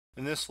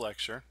In this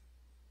lecture,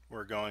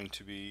 we're going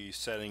to be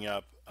setting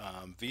up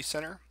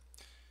vCenter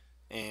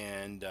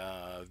and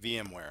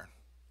VMware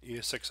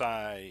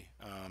ES6i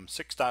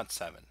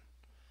 6.7.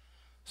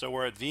 So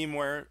we're at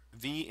vmware.com,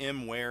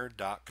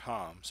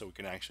 so we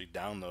can actually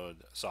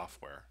download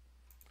software.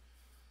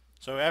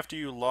 So after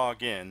you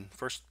log in,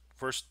 first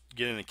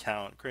get an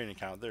account, create an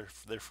account. They're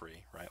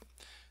free, right?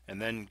 And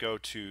then go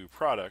to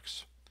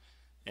products,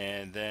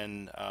 and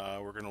then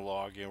we're going to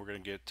log in. We're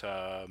going to get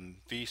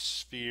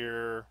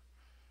vSphere,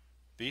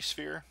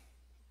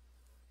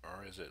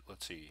 or is it?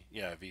 Let's see.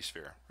 Yeah,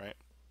 vSphere, right?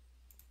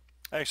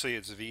 Actually,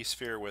 it's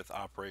vSphere with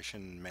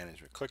Operation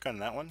Management. Click on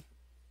that one.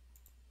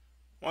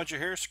 Once you're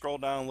here, scroll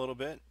down a little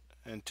bit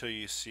until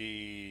you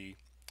see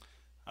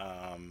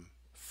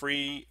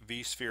free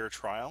vSphere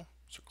trial.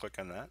 So click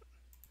on that.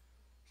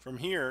 From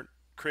here,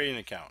 create an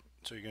account.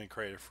 So you're going to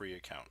create a free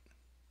account.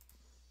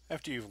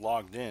 After you've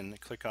logged in,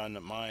 click on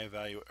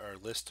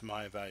list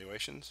my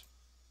evaluations.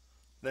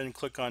 Then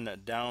click on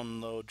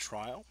download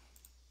trial.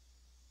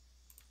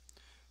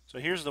 So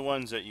here's the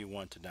ones that you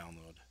want to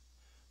download.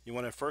 You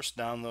want to first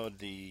download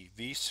the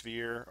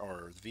vSphere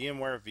or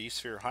VMware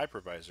vSphere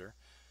hypervisor.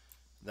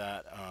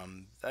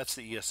 That's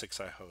the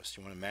ES6i host.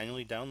 You want to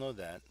manually download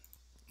that.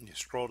 You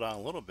scroll down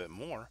a little bit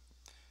more,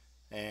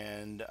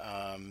 and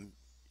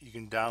you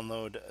can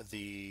download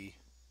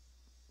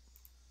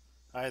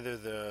either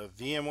the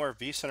VMware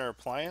vCenter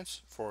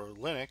appliance for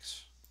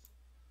Linux,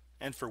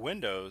 and for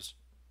Windows,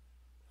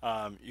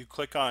 you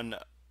click on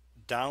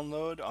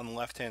download on the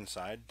left-hand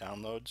side,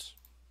 downloads.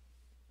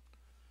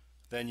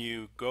 Then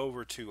you go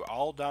over to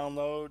all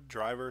download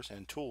drivers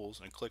and tools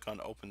and click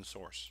on open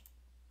source.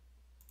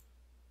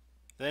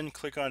 Then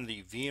click on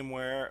the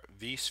VMware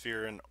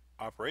vSphere and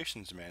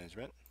Operations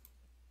Management.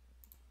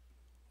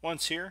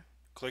 Once here,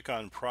 click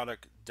on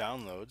Product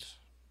Downloads,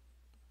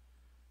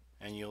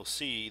 and you'll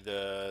see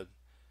the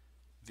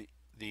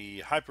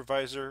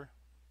hypervisor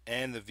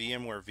and the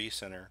VMware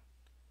vCenter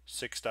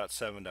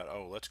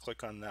 6.7.0. Let's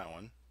click on that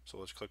one. So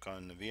let's click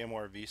on the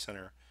VMware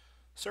vCenter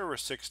Server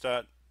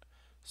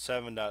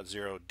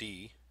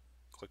 6.7.0D.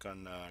 Click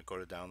on Go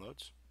to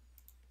Downloads.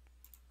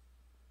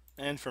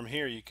 And from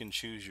here you can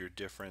choose your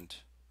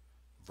different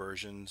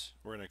versions.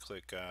 We're going to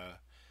click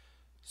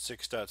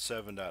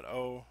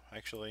 6.7.0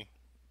 actually,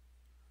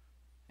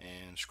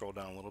 and scroll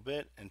down a little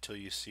bit until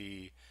you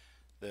see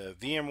the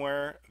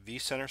VMware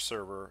vCenter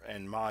server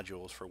and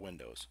modules for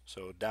Windows.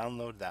 So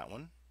download that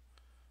one.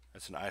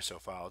 That's an ISO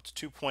file. It's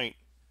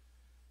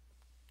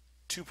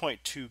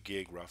 2.2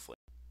 gig roughly.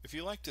 If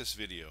you like this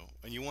video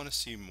and you want to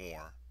see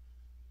more,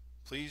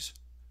 please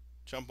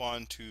jump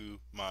on to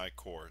my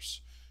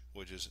course,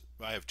 which is,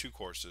 I have two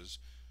courses.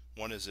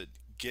 One is at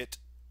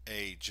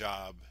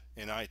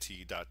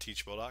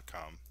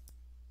getajobinit.teachable.com,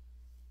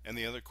 and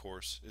the other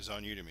course is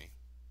on Udemy.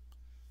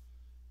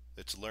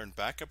 It's Learn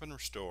Backup and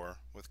Restore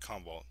with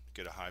CommVault,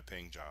 get a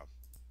high-paying job.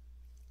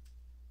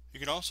 You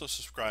can also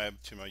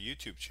subscribe to my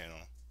YouTube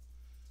channel.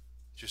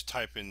 Just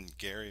type in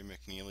Gary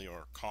McNeely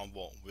or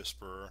CommVault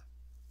Whisperer.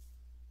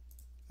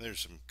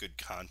 There's some good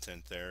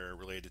content there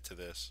related to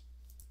this.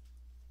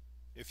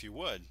 If you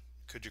would,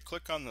 could you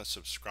click on the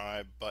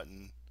subscribe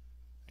button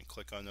and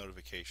click on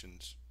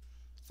notifications?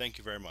 Thank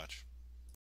you very much.